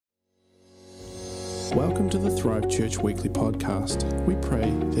Welcome to the Thrive Church Weekly Podcast. We pray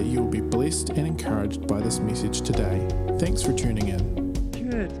that you will be blessed and encouraged by this message today. Thanks for tuning in.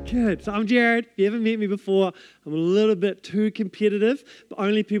 Good. So I'm Jared. If you haven't met me before, I'm a little bit too competitive, but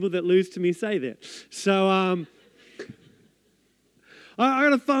only people that lose to me say that. So I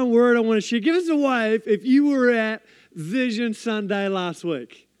got a fun word I want to share. Give us a wave if you were at Vision Sunday last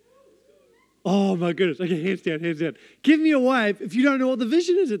week. Oh my goodness. Okay, hands down. Give me a wave if you don't know what the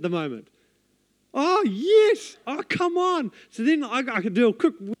vision is at the moment. Oh, yes. Oh, come on. So then I could do a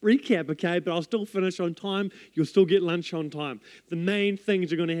quick recap, okay, but I'll still finish on time. You'll still get lunch on time. The main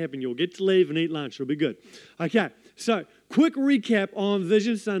things are going to happen. You'll get to leave and eat lunch. It'll be good. Okay, so quick recap on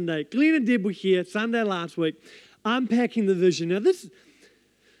Vision Sunday. Glenn and Deb were here Sunday last week, unpacking the vision. Now this,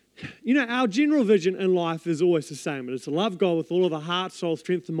 our general vision in life is always the same. It's to love God with all of our heart, soul,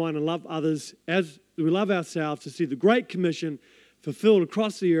 strength, and mind, and love others as we love ourselves, to see the Great Commission fulfilled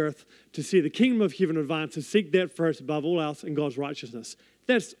across the earth, to see the kingdom of heaven advance, to seek that first above all else in God's righteousness.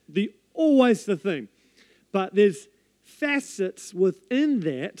 That's always the thing. But there's facets within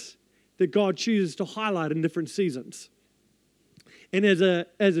that God chooses to highlight in different seasons. And as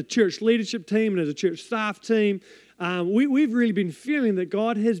a church leadership team and as a church staff team, we've really been feeling that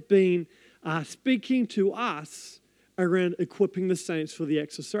God has been speaking to us around equipping the saints for the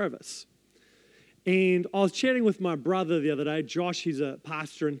acts of service. And I was chatting with my brother the other day, Josh. He's a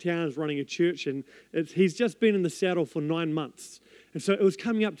pastor in town, he's running a church, and he's just been in the saddle for 9 months. And so it was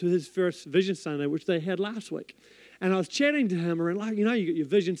coming up to his first Vision Sunday, which they had last week. And I was chatting to him around, you got your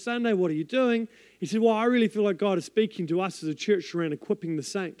Vision Sunday, what are you doing? He said, well, I really feel like God is speaking to us as a church around equipping the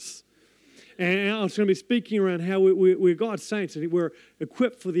saints. And I was going to be speaking around how we're God's saints and we're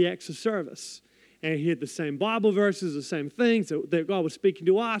equipped for the acts of service. And he had the same Bible verses, the same things that God was speaking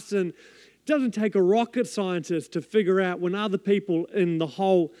to us. And it doesn't take a rocket scientist to figure out when other people in the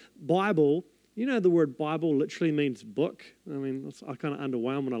whole Bible, the word Bible literally means book. I mean, I kind of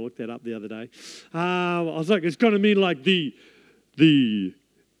underwhelmed when I looked that up the other day. I was like, it's going to mean like the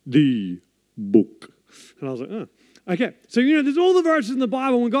book. And I was like, oh. Okay, so there's all the verses in the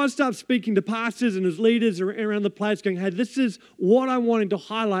Bible. When God starts speaking to pastors and his leaders around the place going, hey, this is what I'm wanting to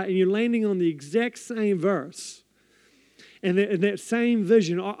highlight, and you're landing on the exact same verse. And that same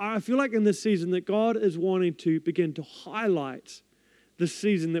vision, I feel like in this season that God is wanting to begin to highlight the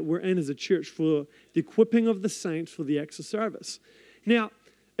season that we're in as a church for the equipping of the saints for the acts of service. Now,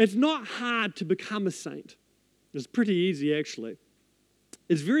 it's not hard to become a saint. It's pretty easy, actually.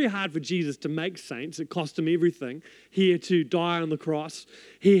 It's very hard for Jesus to make saints. It cost him everything. He had to die on the cross.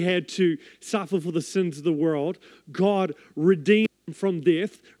 He had to suffer for the sins of the world. God redeemed him from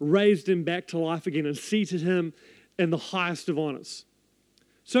death, raised him back to life again, and seated him in the highest of honors.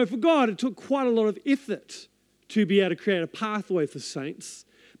 So for God, it took quite a lot of effort to be able to create a pathway for saints.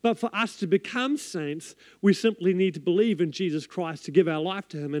 But for us to become saints, we simply need to believe in Jesus Christ, to give our life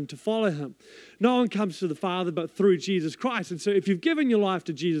to him and to follow him. No one comes to the Father but through Jesus Christ. And so if you've given your life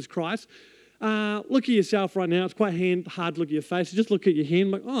to Jesus Christ, look at yourself right now. It's quite hard to look at your face. Just look at your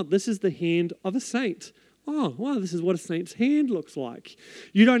hand like, oh, this is the hand of a saint. Oh, wow, this is what a saint's hand looks like.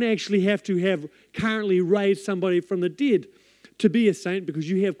 You don't actually have to have currently raised somebody from the dead to be a saint, because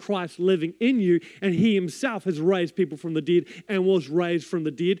you have Christ living in you, and he himself has raised people from the dead and was raised from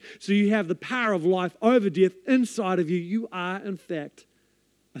the dead. So you have the power of life over death inside of you. You are, in fact,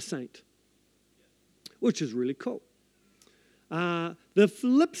 a saint, which is really cool. The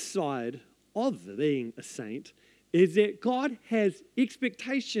flip side of being a saint is that God has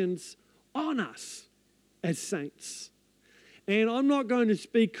expectations on us as saints. And I'm not going to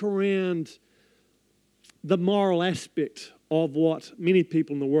speak around the moral aspect of what many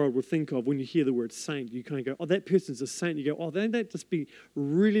people in the world will think of when you hear the word saint. You kind of go, oh, that person's a saint. You go, oh, don't they just be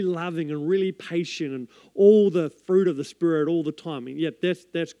really loving and really patient and all the fruit of the Spirit all the time? And yeah,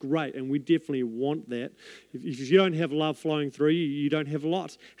 that's great, and we definitely want that. If you don't have love flowing through you, you don't have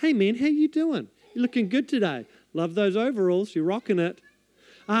lots. Hey, man, how you doing? You're looking good today. Love those overalls. You're rocking it.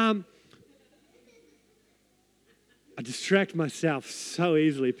 I distract myself so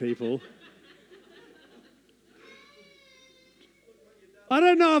easily, people. I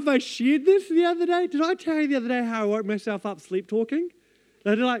don't know if I shared this the other day. Did I tell you the other day how I woke myself up sleep talking?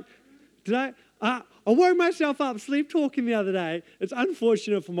 I woke myself up sleep talking the other day. It's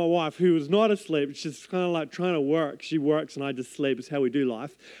unfortunate for my wife, who was not asleep. She's kind of like trying to work. She works and I just sleep. It's how we do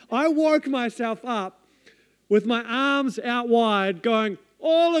life. I woke myself up with my arms out wide going,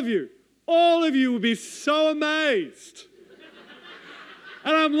 all of you will be so amazed.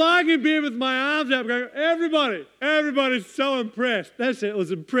 And I'm lying in bed with my arms out going, everybody's so impressed. That's it, it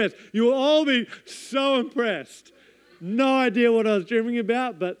was impressed. You will all be so impressed. No idea what I was dreaming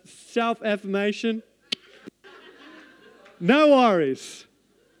about, but self-affirmation, No worries.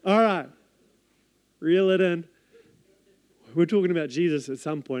 All right. Reel it in. We're talking about Jesus at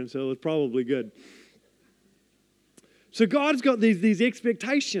some point, so it was probably good. So God's got these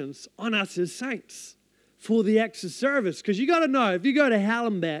expectations on us as saints for the acts of service. Because you got to know, if you go to hell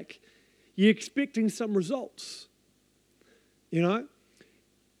and back, you're expecting some results. You know?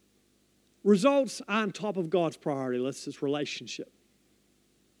 Results aren't top of God's priority list. It's relationship.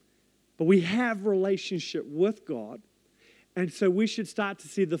 But we have relationship with God. And so we should start to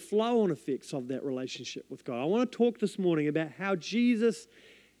see the flow-on effects of that relationship with God. I want to talk this morning about how Jesus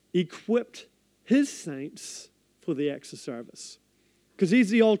equipped his saints for the acts of service. Because he's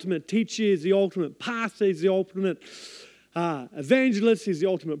the ultimate teacher, he's the ultimate pastor, he's the ultimate evangelist, he's the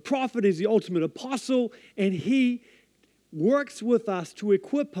ultimate prophet, he's the ultimate apostle, and he works with us to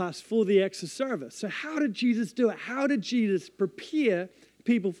equip us for the acts of service. So how did Jesus do it? How did Jesus prepare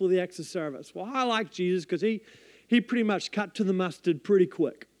people for the acts of service? Well, I like Jesus because he pretty much cut to the mustard pretty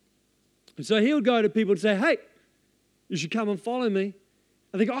quick. And so he would go to people and say, hey, you should come and follow me.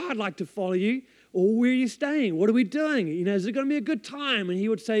 And they go, oh, I'd like to follow you. Or where are you staying? What are we doing? You know, is it going to be a good time? And he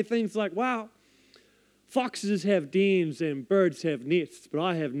would say things like, wow, foxes have dens and birds have nests, but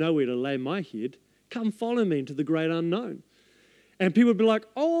I have nowhere to lay my head. Come follow me into the great unknown. And people would be like,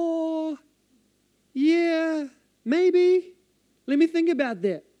 oh, yeah, maybe. Let me think about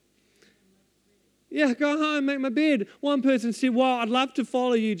that. Yeah, go home, make my bed. One person said, well, I'd love to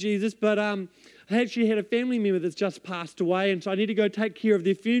follow you, Jesus, but I actually had a family member that's just passed away, and so I need to go take care of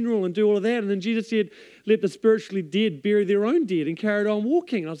their funeral and do all of that. And then Jesus said, let the spiritually dead bury their own dead, and carried on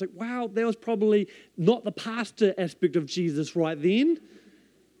walking. And I was like, wow, that was probably not the pastor aspect of Jesus right then.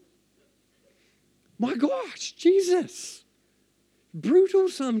 My gosh, Jesus. Brutal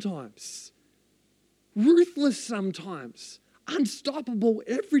sometimes. Ruthless sometimes. Unstoppable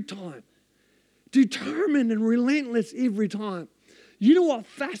every time. Determined and relentless every time. You know what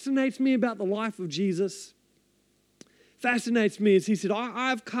fascinates me about the life of Jesus? Fascinates me is he said,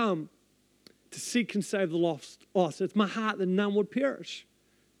 I've come to seek and save the lost. It's my heart that none would perish.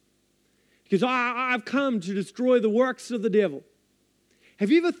 Because I've come to destroy the works of the devil.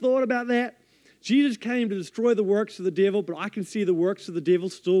 Have you ever thought about that? Jesus came to destroy the works of the devil, but I can see the works of the devil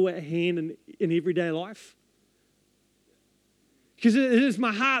still at hand in everyday life. Because it is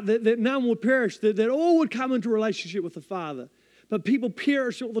my heart that none will perish, that all would come into relationship with the Father. But people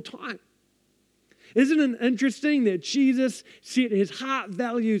perish all the time. Isn't it interesting that Jesus set his heart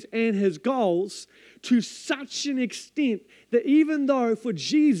values and his goals to such an extent that even though for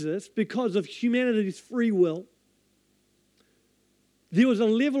Jesus, because of humanity's free will, there was a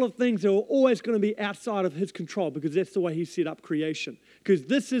level of things that were always going to be outside of his control because that's the way he set up creation. Because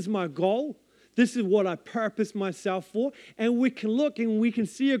this is my goal. This is what I purpose myself for. And we can look and we can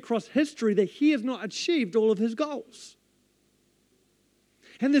see across history that he has not achieved all of his goals.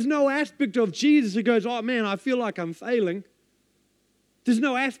 And there's no aspect of Jesus who goes, oh man, I feel like I'm failing. There's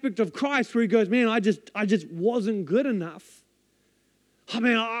no aspect of Christ where he goes, man, I just wasn't good enough. I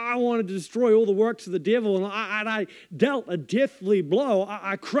mean, I wanted to destroy all the works of the devil, and I dealt a deathly blow.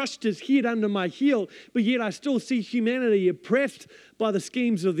 I crushed his head under my heel, but yet I still see humanity oppressed by the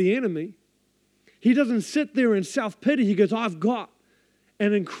schemes of the enemy. He doesn't sit there in self-pity. He goes, I've got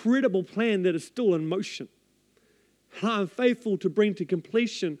an incredible plan that is still in motion. And I'm faithful to bring to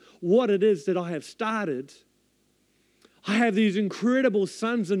completion what it is that I have started. I have these incredible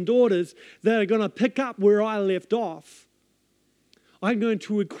sons and daughters that are going to pick up where I left off. I'm going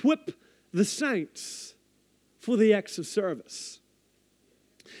to equip the saints for the acts of service.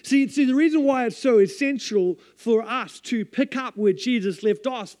 See, the reason why it's so essential for us to pick up where Jesus left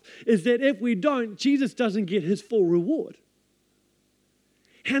off is that if we don't, Jesus doesn't get his full reward.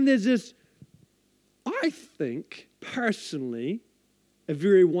 And there's this, I think, personally, a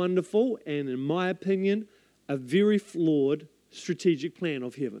very wonderful and, in my opinion, a very flawed strategic plan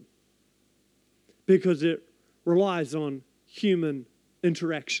of heaven. Because it relies on human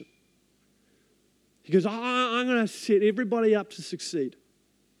interaction. He goes, I'm going to set everybody up to succeed.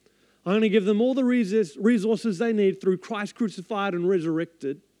 I'm going to give them all the resources they need through Christ crucified and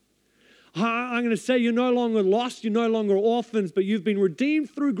resurrected. I'm going to say you're no longer lost, you're no longer orphans, but you've been redeemed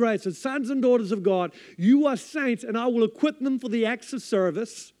through grace as sons and daughters of God. You are saints, and I will equip them for the acts of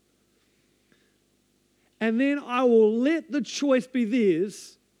service. And then I will let the choice be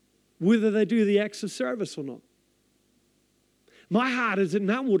theirs whether they do the acts of service or not. My heart is that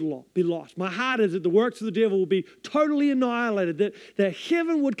none would be lost. My heart is that the works of the devil will be totally annihilated, that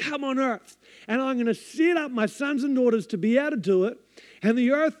heaven would come on earth. And I'm going to set up my sons and daughters to be able to do it. And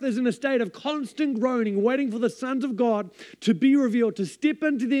the earth is in a state of constant groaning, waiting for the sons of God to be revealed, to step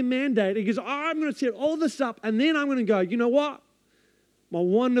into their mandate. He goes, I'm going to set all this up, and then I'm going to go, you know what? My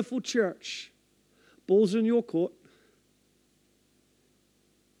wonderful church, ball's in your court.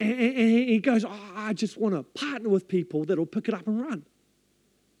 And he goes, I just want to partner with people that will pick it up and run.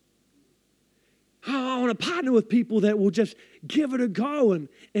 I want to partner with people that will just give it a go and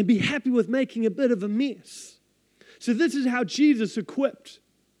be happy with making a bit of a mess. So this is how Jesus equipped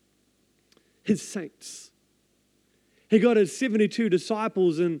his saints. He got his 72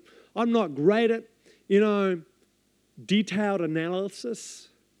 disciples, and I'm not great at, detailed analysis,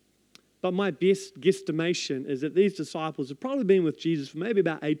 but my best guesstimation is that these disciples have probably been with Jesus for maybe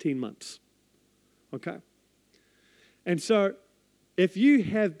about 18 months. Okay? And so if you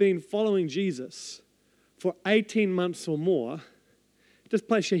have been following Jesus for 18 months or more, just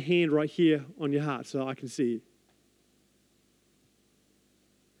place your hand right here on your heart so I can see you.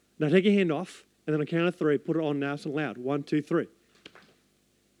 Now take your hand off, and then on count of 3, put it on nice and loud. 1, 2, 3.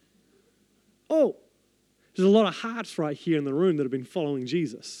 Oh, there's a lot of hearts right here in the room that have been following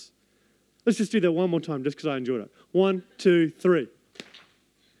Jesus. Let's just do that one more time just because I enjoyed it. 1, 2, 3.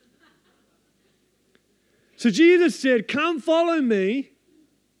 So Jesus said, come follow me.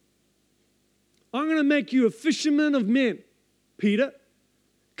 I'm going to make you a fisherman of men, Peter.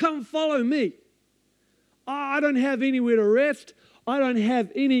 Come follow me. I don't have anywhere to rest. I don't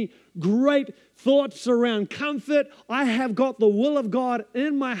have any great thoughts around comfort. I have got the will of God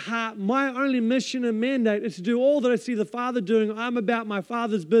in my heart. My only mission and mandate is to do all that I see the Father doing. I'm about my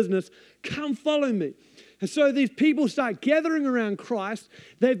Father's business. Come follow me. And so these people start gathering around Christ.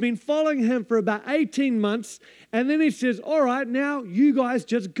 They've been following him for about 18 months. And then he says, all right, now you guys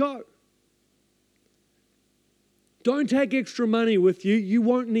just go. Don't take extra money with you. You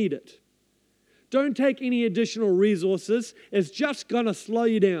won't need it. Don't take any additional resources. It's just going to slow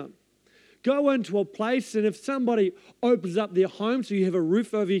you down. Go into a place, and if somebody opens up their home so you have a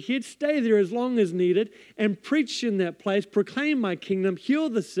roof over your head, stay there as long as needed and preach in that place, proclaim my kingdom, heal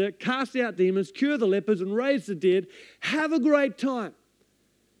the sick, cast out demons, cure the lepers, and raise the dead. Have a great time.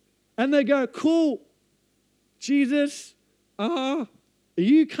 And they go, cool, Jesus, are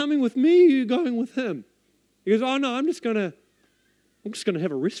you coming with me or are you going with him? He goes, oh no, I'm just going to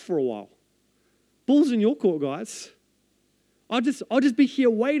have a rest for a while. Ball's in your court, guys. I'll just be here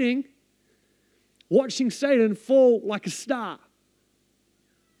waiting, watching Satan fall like a star,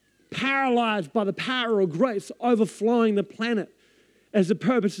 paralyzed by the power of grace overflowing the planet as the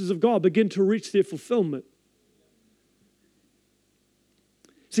purposes of God begin to reach their fulfillment.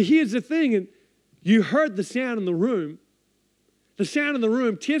 So here's the thing, and you heard the sound in the room. The sound in the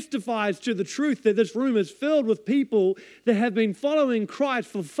room testifies to the truth that this room is filled with people that have been following Christ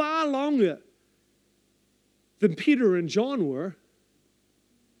for far longer than Peter and John were.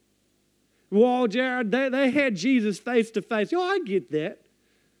 Well, Jared, they had Jesus face to face. Oh, I get that.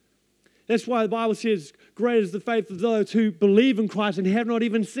 That's why the Bible says, great is the faith of those who believe in Christ and have not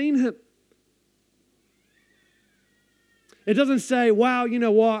even seen him. It doesn't say, wow, you know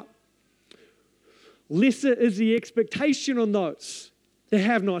what? Lesser is the expectation on those that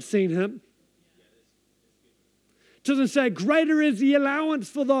have not seen him. It doesn't say, greater is the allowance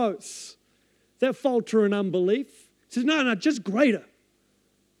for those that falter in unbelief. It says, no, just greater.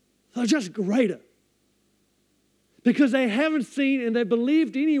 They're just greater. Because they haven't seen and they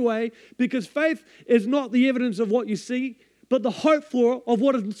believed anyway, because faith is not the evidence of what you see, but the hope for of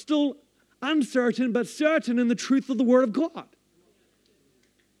what is still uncertain, but certain in the truth of the Word of God.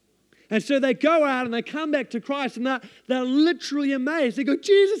 And so they go out and they come back to Christ and they're literally amazed. They go,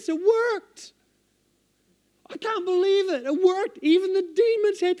 Jesus, it worked. I can't believe it. It worked. Even the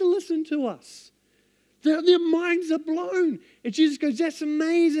demons had to listen to us. Their minds are blown. And Jesus goes, that's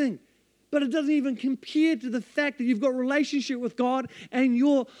amazing. But it doesn't even compare to the fact that you've got a relationship with God and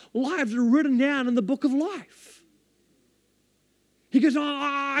your lives are written down in the book of life. He goes,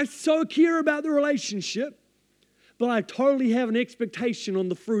 I so care about the relationship, but I totally have an expectation on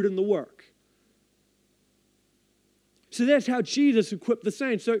the fruit and the work. So that's how Jesus equipped the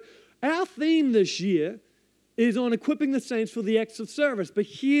saints. So our theme this year is on equipping the saints for the acts of service. But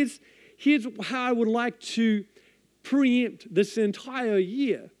here's how I would like to preempt this entire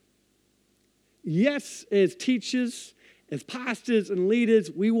year. Yes, as teachers, as pastors and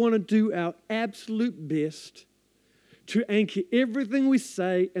leaders, we want to do our absolute best to anchor everything we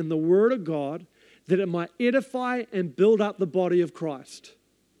say in the Word of God, that it might edify and build up the body of Christ.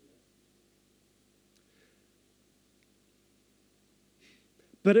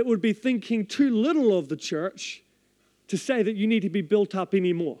 But it would be thinking too little of the church to say that you need to be built up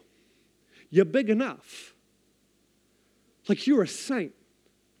anymore. You're big enough. Like you're a saint.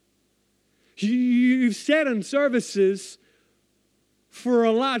 You've sat in services for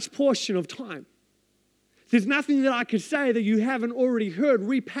a large portion of time. There's nothing that I could say that you haven't already heard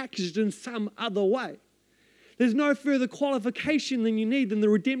repackaged in some other way. There's no further qualification than you need than the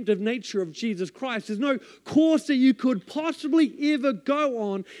redemptive nature of Jesus Christ. There's no course that you could possibly ever go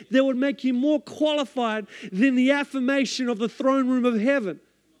on that would make you more qualified than the affirmation of the throne room of heaven.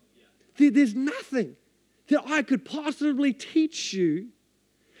 There's nothing that I could possibly teach you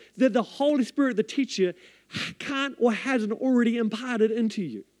that the Holy Spirit, the teacher, can't or hasn't already imparted into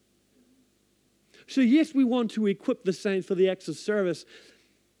you. So yes, we want to equip the saints for the acts of service,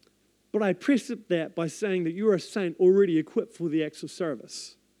 but I precept that by saying that you're a saint already equipped for the acts of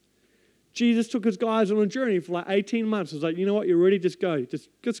service. Jesus took his guys on a journey for like 18 months. He was like, you know what, you're ready, just go.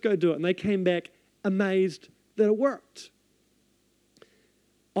 Just go do it. And they came back amazed that it worked.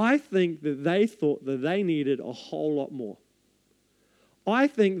 I think that they thought that they needed a whole lot more. I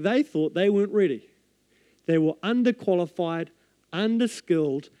think they thought they weren't ready. They were underqualified,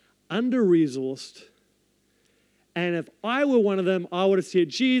 underskilled, under-resourced. And if I were one of them, I would have said,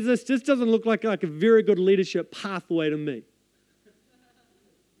 Jesus, this doesn't look like a very good leadership pathway to me.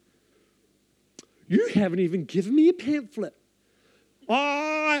 You haven't even given me a pamphlet.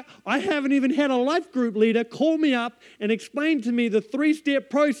 I haven't even had a life group leader call me up and explain to me the 3-step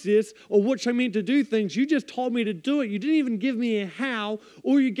process of which I meant to do things. You just told me to do it. You didn't even give me a how.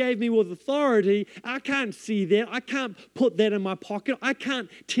 All you gave me was authority. I can't see that. I can't put that in my pocket. I can't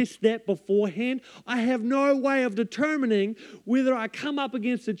test that beforehand. I have no way of determining whether I come up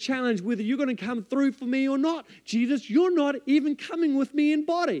against a challenge, whether you're going to come through for me or not. Jesus, you're not even coming with me in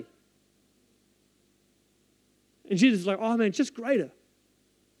body. And Jesus is like, oh man, just greater.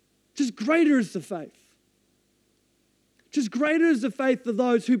 Just greater is the faith. Just greater is the faith of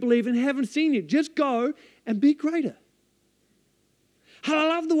those who believe and haven't seen it. Just go and be greater. And I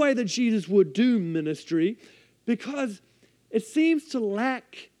love the way that Jesus would do ministry because it seems to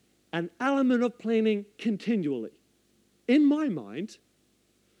lack an element of planning continually. In my mind,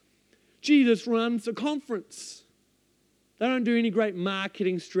 Jesus runs a conference. They don't do any great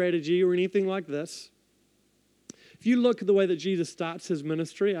marketing strategy or anything like this. If you look at the way that Jesus starts his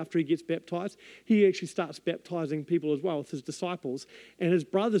ministry after he gets baptized, he actually starts baptizing people as well with his disciples. And his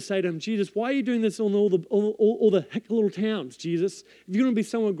brothers say to him, Jesus, why are you doing this in all the heck little towns, Jesus? If you're going to be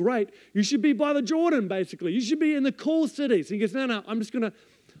someone great, you should be by the Jordan, basically. You should be in the cool cities. And he goes, no, I'm just going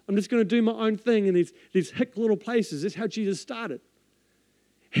to do my own thing in these hick little places. That's how Jesus started.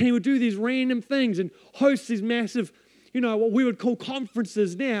 And he would do these random things and host these massive, what we would call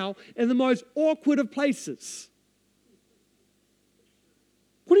conferences now in the most awkward of places.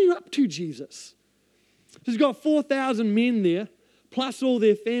 What are you up to, Jesus? He's got 4,000 men there, plus all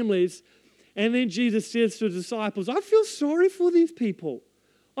their families. And then Jesus says to his disciples, I feel sorry for these people.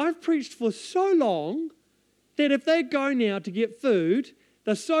 I've preached for so long that if they go now to get food,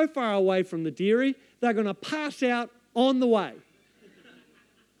 they're so far away from the dairy, they're going to pass out on the way.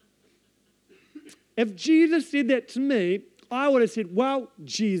 If Jesus said that to me, I would have said, well,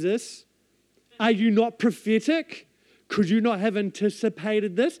 Jesus, are you not prophetic? Could you not have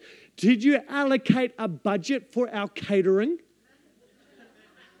anticipated this? Did you allocate a budget for our catering?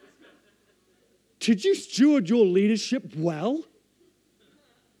 Did you steward your leadership well?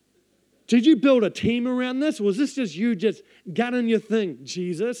 Did you build a team around this? Or was this just you just gunning your thing,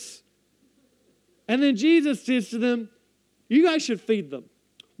 Jesus? And then Jesus says to them, you guys should feed them.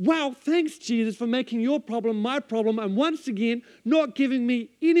 Wow, thanks, Jesus, for making your problem my problem and once again not giving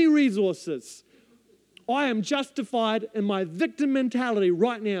me any resources. I am justified in my victim mentality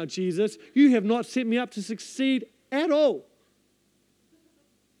right now, Jesus. You have not set me up to succeed at all.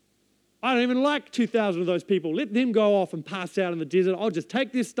 I don't even like 2,000 of those people. Let them go off and pass out in the desert. I'll just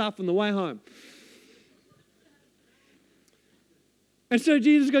take this stuff on the way home. And so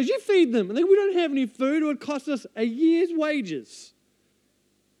Jesus goes, you feed them. And then we don't have any food. It would cost us a year's wages.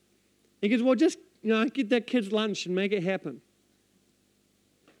 He goes, well, just, get that kid's lunch and make it happen.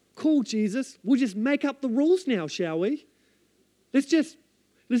 Cool, Jesus. We'll just make up the rules now, shall we? Let's just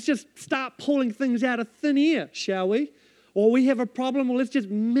start pulling things out of thin air, shall we? Or we have a problem, well, let's just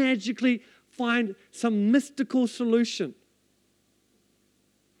magically find some mystical solution.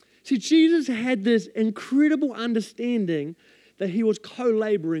 See, Jesus had this incredible understanding that he was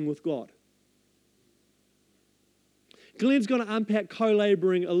co-laboring with God. Glenn's going to unpack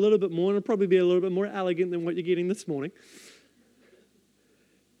co-laboring a little bit more, and it'll probably be a little bit more elegant than what you're getting this morning.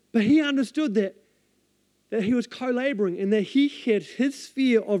 But he understood that that he was co-laboring and that he had his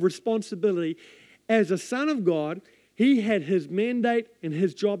sphere of responsibility as a son of God. He had his mandate and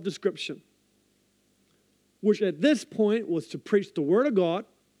his job description, which at this point was to preach the word of God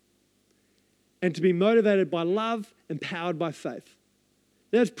and to be motivated by love, empowered by faith.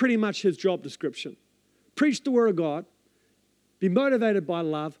 That's pretty much his job description. Preach the word of God, be motivated by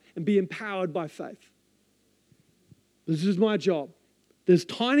love, and be empowered by faith. This is my job. This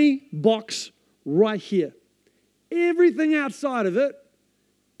tiny box right here. Everything outside of it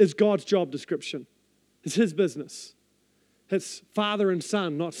is God's job description. It's his business. It's father and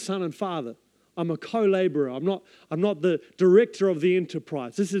son, not son and father. I'm a co-laborer. I'm not the director of the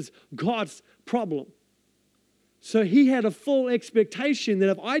enterprise. This is God's problem. So he had a full expectation that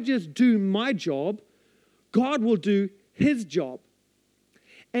if I just do my job, God will do his job.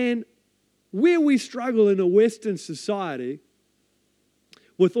 And where we struggle in a Western society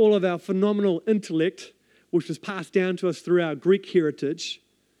with all of our phenomenal intellect, which was passed down to us through our Greek heritage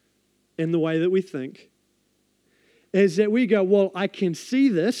and the way that we think, is that we go, well, I can see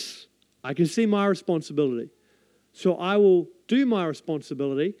this. I can see my responsibility. So I will do my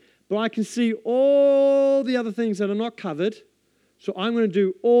responsibility, but I can see all the other things that are not covered. So I'm going to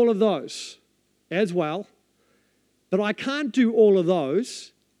do all of those as well. But I can't do all of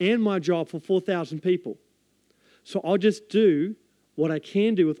those and my job for 4,000 people. So I'll just do what I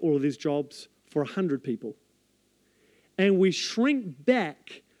can do with all of these jobs for 100 people. And we shrink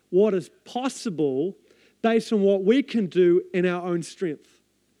back what is possible based on what we can do in our own strength.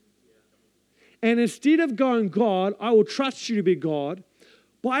 And instead of going, God, I will trust you to be God,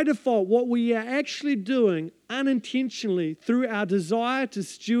 by default, what we are actually doing unintentionally through our desire to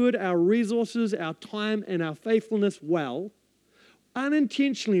steward our resources, our time, and our faithfulness well,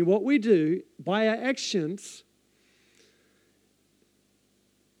 unintentionally what we do by our actions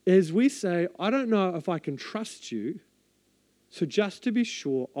is we say, I don't know if I can trust you, so just to be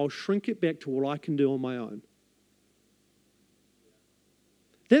sure, I'll shrink it back to what I can do on my own.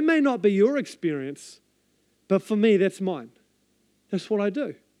 That may not be your experience, but for me, that's mine. That's what I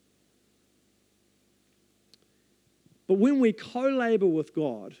do. But when we co-labor with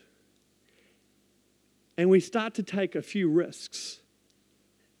God and we start to take a few risks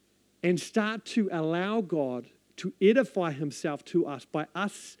and start to allow God to edify himself to us by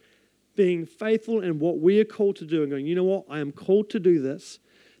us being faithful in what we are called to do and going, you know what, I am called to do this.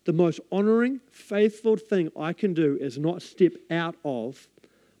 The most honoring, faithful thing I can do is not step out of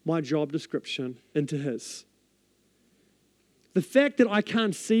my job description into his. The fact that I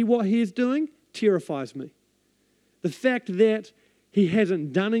can't see what he is doing terrifies me. The fact that he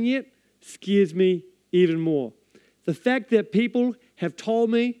hasn't done it yet scares me even more. The fact that people have told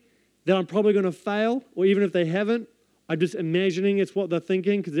me that I'm probably going to fail, or even if they haven't, I'm just imagining it's what they're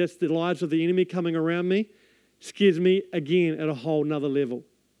thinking because that's the lies of the enemy coming around me, scares me again at a whole nother level.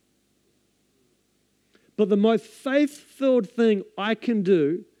 But the most faith-filled thing I can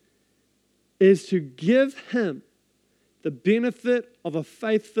do is to give him the benefit of a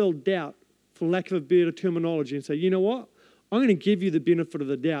faith-filled doubt, for lack of a better terminology, and say, you know what? I'm going to give you the benefit of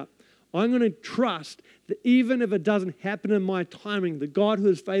the doubt. I'm going to trust that even if it doesn't happen in my timing, the God who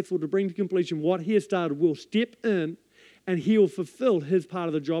is faithful to bring to completion what he has started will step in and he will fulfill his part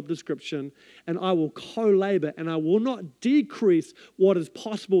of the job description, and I will co-labor, and I will not decrease what is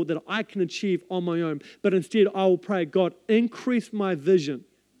possible that I can achieve on my own, but instead I will pray, God, increase my vision.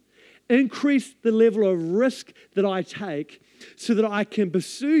 Increase the level of risk that I take so that I can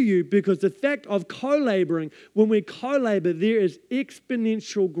pursue you, because the fact of co-laboring, when we co-labor, there is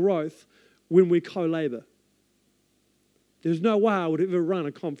exponential growth when we co-labor. There's no way I would ever run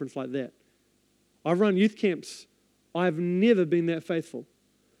a conference like that. I've run youth camps. I've never been that faithful.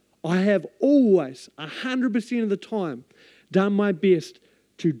 I have always, 100% of the time, done my best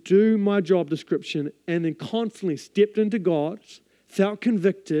to do my job description and then constantly stepped into God's, felt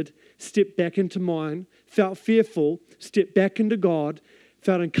convicted, stepped back into mine, felt fearful, stepped back into God,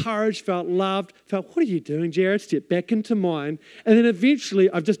 felt encouraged, felt loved, felt, what are you doing, Jared? Stepped back into mine. And then eventually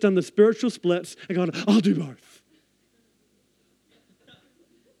I've just done the spiritual splits and gone, I'll do both.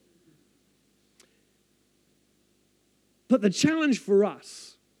 But the challenge for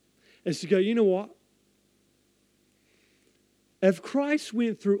us is to go, you know what? If Christ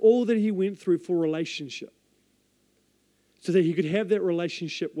went through all that he went through for relationship, so that he could have that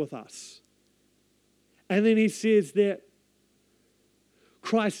relationship with us, and then he says that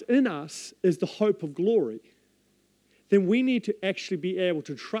Christ in us is the hope of glory, then we need to actually be able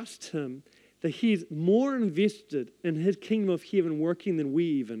to trust him that he's more invested in his kingdom of heaven working than we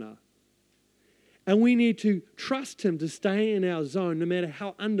even are. And we need to trust him to stay in our zone, no matter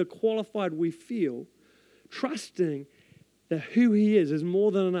how underqualified we feel, trusting that who he is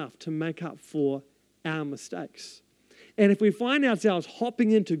more than enough to make up for our mistakes. And if we find ourselves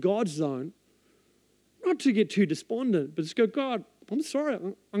hopping into God's zone, not to get too despondent, but just go, God, I'm sorry,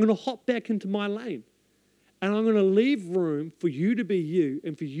 I'm going to hop back into my lane. And I'm going to leave room for you to be you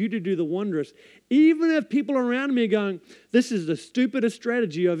and for you to do the wondrous. Even if people around me are going, this is the stupidest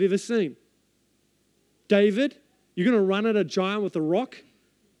strategy I've ever seen. David, you're going to run at a giant with a rock?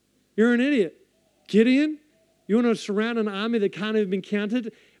 You're an idiot. Gideon, you want to surround an army that can't even be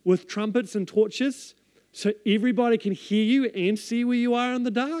counted with trumpets and torches so everybody can hear you and see where you are in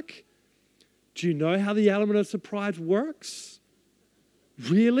the dark? Do you know how the element of surprise works?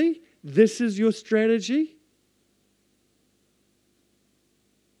 Really? This is your strategy?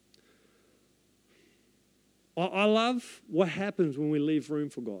 I love what happens when we leave room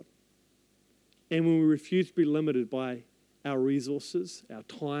for God and when we refuse to be limited by our resources, our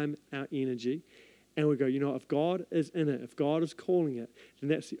time, our energy, and we go, you know, if God is in it, if God is calling it, then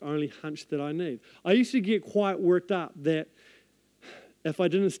that's the only hunch that I need. I used to get quite worked up that if I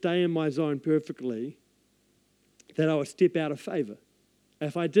didn't stay in my zone perfectly, that I would step out of favor.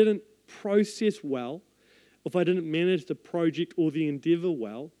 If I didn't process well, if I didn't manage the project or the endeavor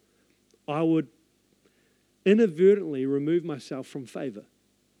well, I would inadvertently remove myself from favor.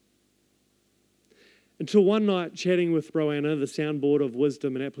 Until one night, chatting with Roanna, the soundboard of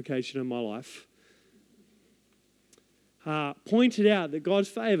wisdom and application in my life, pointed out that God's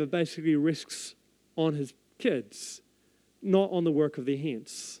favor basically rests on his kids, not on the work of their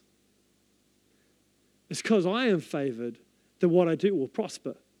hands. It's because I am favored that what I do will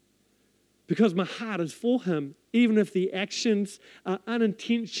prosper. Because my heart is for him, even if the actions are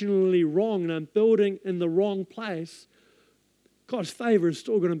unintentionally wrong and I'm building in the wrong place, God's favor is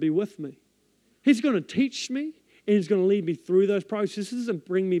still going to be with me. He's going to teach me and he's going to lead me through those processes and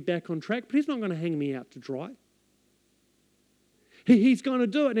bring me back on track, but he's not going to hang me out to dry. He's going to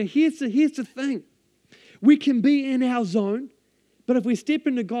do it. Now here's the thing. We can be in our zone, but if we step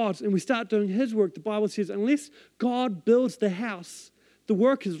into God's and we start doing his work, the Bible says, unless God builds the house, the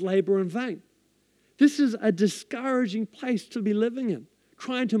work is labor in vain. This is a discouraging place to be living in,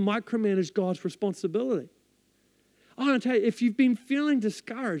 trying to micromanage God's responsibility. I want to tell you, if you've been feeling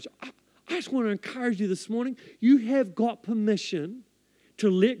discouraged, I just want to encourage you this morning. You have got permission to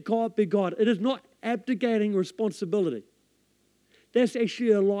let God be God. It is not abdicating responsibility. That's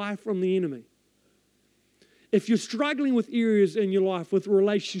actually a lie from the enemy. If you're struggling with areas in your life, with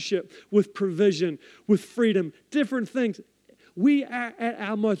relationship, with provision, with freedom, different things, we are at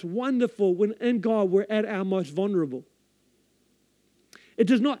our most wonderful when in God we're at our most vulnerable. It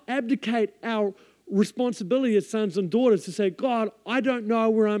does not abdicate our responsibility as sons and daughters to say, God, I don't know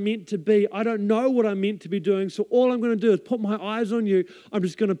where I'm meant to be. I don't know what I'm meant to be doing. So all I'm going to do is put my eyes on you. I'm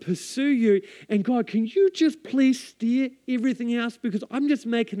just going to pursue you. And God, can you just please steer everything else? Because I'm just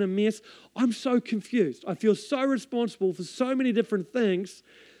making a mess. I'm so confused. I feel so responsible for so many different things.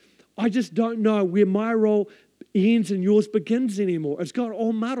 I just don't know where my role ends and yours begins anymore. It's got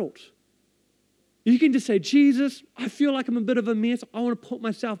all muddled. You can just say, Jesus, I feel like I'm a bit of a mess. I want to put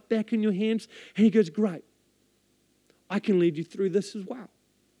myself back in your hands. And he goes, great. I can lead you through this as well.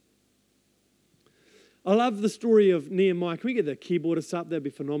 I love the story of Nehemiah. Can we get the keyboardists up? That'd be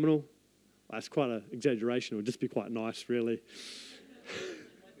phenomenal. Well, that's quite an exaggeration. It would just be quite nice, really.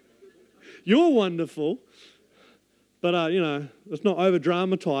 You're wonderful. But, let's not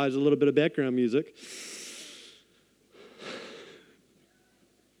over-dramatize a little bit of background music.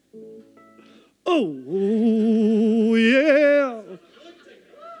 Oh, yeah.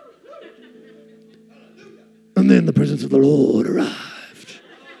 And then the presence of the Lord arrived.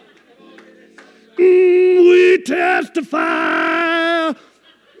 We testify.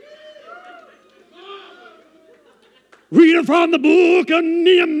 Reading from the book of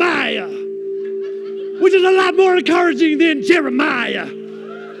Nehemiah, which is a lot more encouraging than Jeremiah.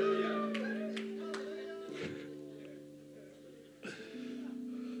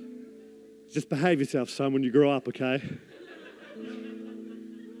 Just behave yourself, son, when you grow up, okay?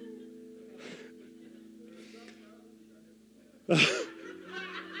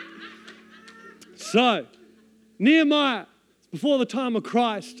 So, Nehemiah, before the time of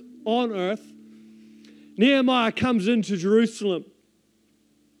Christ on earth, Nehemiah comes into Jerusalem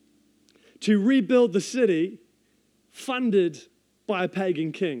to rebuild the city funded by a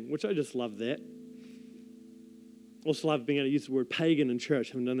pagan king, which I just love that. Also love being able to use the word pagan in church.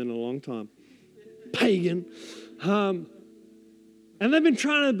 Haven't done that in a long time. Pagan. And they've been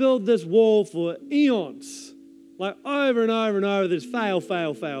trying to build this wall for eons. Like over and over and over, there's fail.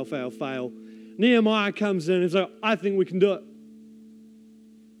 Nehemiah comes in and says, I think we can do it.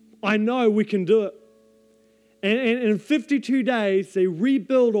 I know we can do it. And in 52 days, they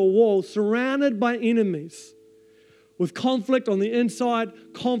rebuild a wall surrounded by enemies with conflict on the inside,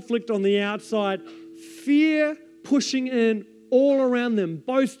 conflict on the outside, fear pushing in all around them,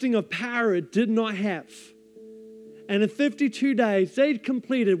 boasting of power it did not have. And in 52 days, they'd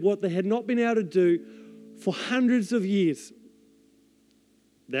completed what they had not been able to do for hundreds of years.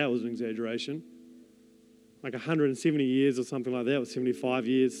 That was an exaggeration. Like 170 years or something like that, or 75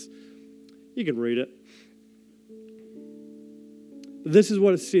 years. You can read it. This is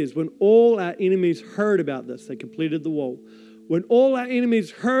what it says. When all our enemies heard about this, they completed the wall. When all our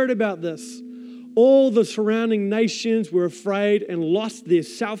enemies heard about this, all the surrounding nations were afraid and lost their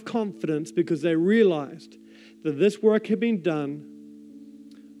self-confidence because they realized that this work had been done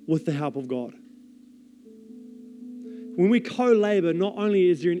with the help of God. When we co-labor, not only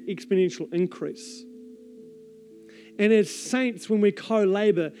is there an exponential increase, and as saints, when we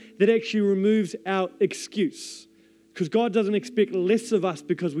co-labor, that actually removes our excuse. Because God doesn't expect less of us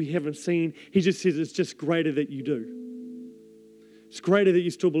because we haven't seen. He just says it's just greater that you do. It's greater that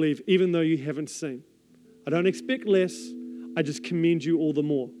you still believe, even though you haven't seen. I don't expect less. I just commend you all the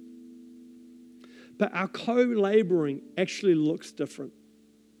more. But our co-laboring actually looks different.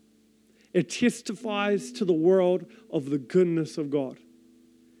 It testifies to the world of the goodness of God.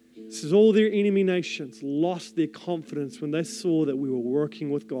 It says all their enemy nations lost their confidence when they saw that we were working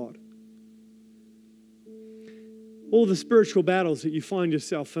with God. All the spiritual battles that you find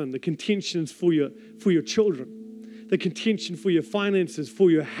yourself in, the contentions for your children, the contention for your finances,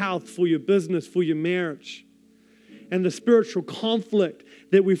 for your health, for your business, for your marriage, and the spiritual conflict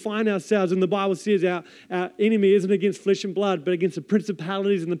that we find ourselves in. The Bible says our enemy isn't against flesh and blood, but against the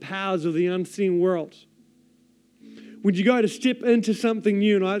principalities and the powers of the unseen world. When you go to step into something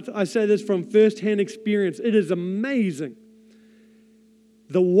new, and I say this from first-hand experience, it is amazing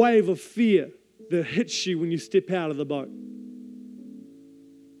the wave of fear that hits you when you step out of the boat.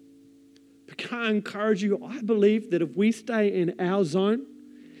 But can I encourage you? I believe that if we stay in our zone,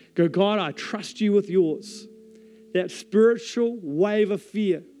 go, God, I trust you with yours, that spiritual wave of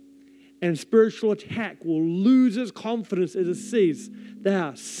fear and spiritual attack will lose its confidence as it sees they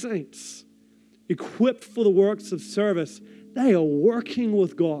are saints, equipped for the works of service. They are working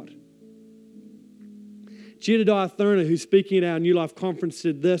with God. Jedediah Thurner, who's speaking at our New Life conference,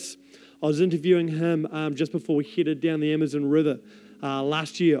 said this. I was interviewing him just before we headed down the Amazon River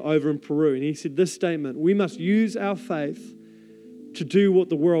last year over in Peru. And he said this statement: we must use our faith to do what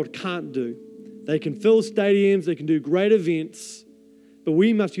the world can't do. They can fill stadiums, they can do great events, but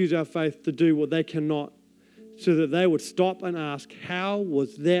we must use our faith to do what they cannot, so that they would stop and ask, how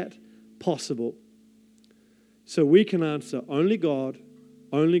was that possible? So we can answer, only God,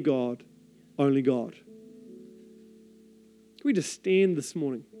 only God, only God. Can we just stand this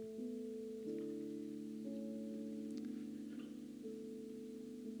morning?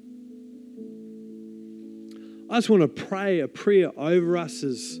 I just want to pray a prayer over us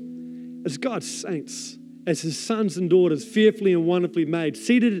as God's saints, as His sons and daughters, fearfully and wonderfully made,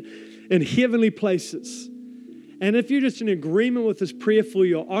 seated in heavenly places. And if you're just in agreement with this prayer for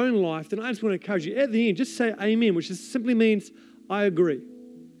your own life, then I just want to encourage you, at the end, just say amen, which just simply means I agree.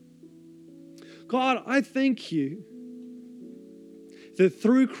 God, I thank you that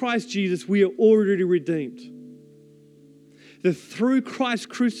through Christ Jesus, we are already redeemed. That through Christ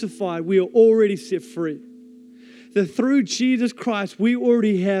crucified, we are already set free. That through Jesus Christ, we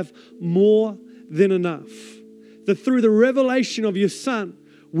already have more than enough. That through the revelation of your Son,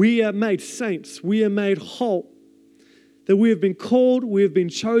 we are made saints. We are made whole. That we have been called, we have been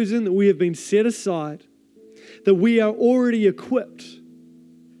chosen, that we have been set aside. That we are already equipped.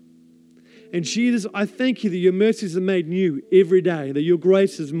 And Jesus, I thank you that your mercies are made new every day. That your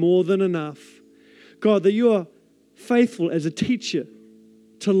grace is more than enough. God, that you are faithful as a teacher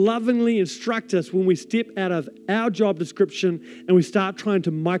to lovingly instruct us when we step out of our job description and we start trying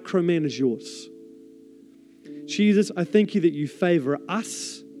to micromanage yours. Jesus, I thank you that you favor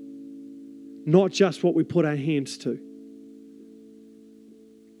us, not just what we put our hands to.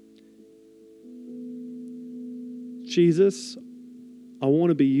 Jesus, I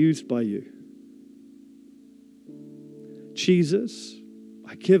want to be used by you. Jesus,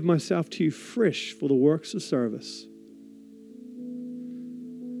 I give myself to you fresh for the works of service.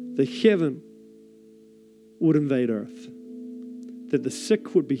 That heaven would invade earth, that the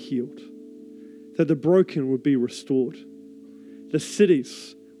sick would be healed, that the broken would be restored, the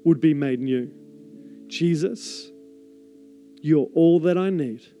cities would be made new. Jesus, you're all that I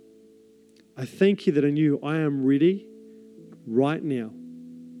need. I thank you that in you I am ready right now.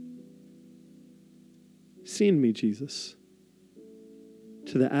 Send me, Jesus,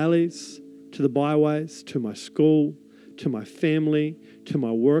 to the alleys, to the byways, to my school, to my family, to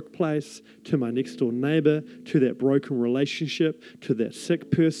my workplace, to my next door neighbor, to that broken relationship, to that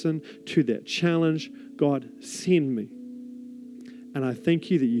sick person, to that challenge. God, send me. And I thank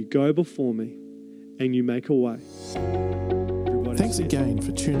you that you go before me and you make a way. Thanks again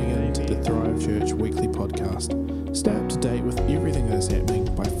for tuning in to the Thrive Church Weekly Podcast. Stay up to date with everything that is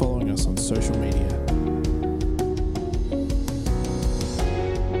happening by following us on social media.